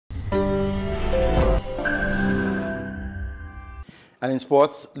And in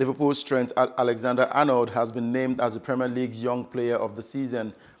sports, Liverpool's Trent Alexander-Arnold has been named as the Premier League's Young Player of the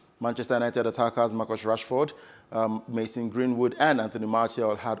Season. Manchester United attackers Marcus Rashford, Mason Greenwood and Anthony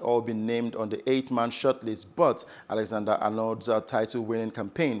Martial had all been named on the 8-man shortlist, but Alexander-Arnold's title-winning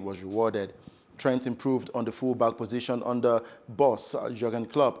campaign was rewarded. Trent improved on the full-back position under boss Jurgen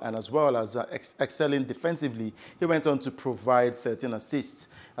Klopp, and as well as excelling defensively, he went on to provide 13 assists.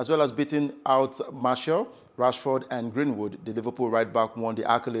 As well as beating out Martial, Rashford and Greenwood, the Liverpool right-back won the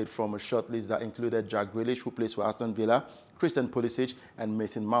accolade from a shortlist that included Jack Grealish, who plays for Aston Villa, Christian Pulisic and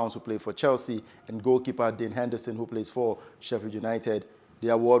Mason Mount, who play for Chelsea, and goalkeeper Dean Henderson, who plays for Sheffield United. The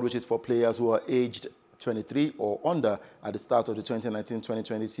award, which is for players who are aged 23 or under at the start of the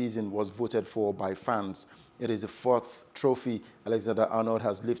 2019-2020 season, was voted for by fans. It is the fourth trophy Alexander-Arnold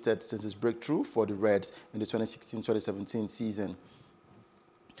has lifted since his breakthrough for the Reds in the 2016-2017 season.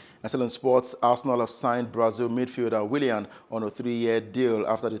 Still in sports, Arsenal have signed Brazil midfielder Willian on a 3-year deal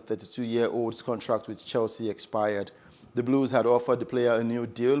after the 32-year-old's contract with Chelsea expired. The Blues had offered the player a new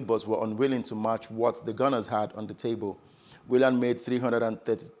deal but were unwilling to match what the Gunners had on the table. Willian made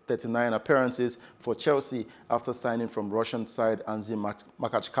 339 appearances for Chelsea after signing from Russian side Anzi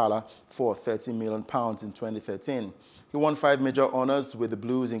Makachkala for £30 million in 2013. He won 5 major honours with the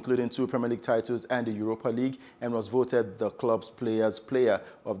Blues, including 2 Premier League titles and the Europa League, and was voted the club's Players' Player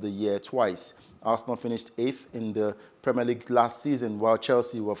of the Year twice. Arsenal finished 8th in the Premier League last season, while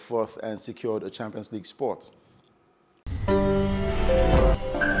Chelsea were 4th and secured a Champions League spot.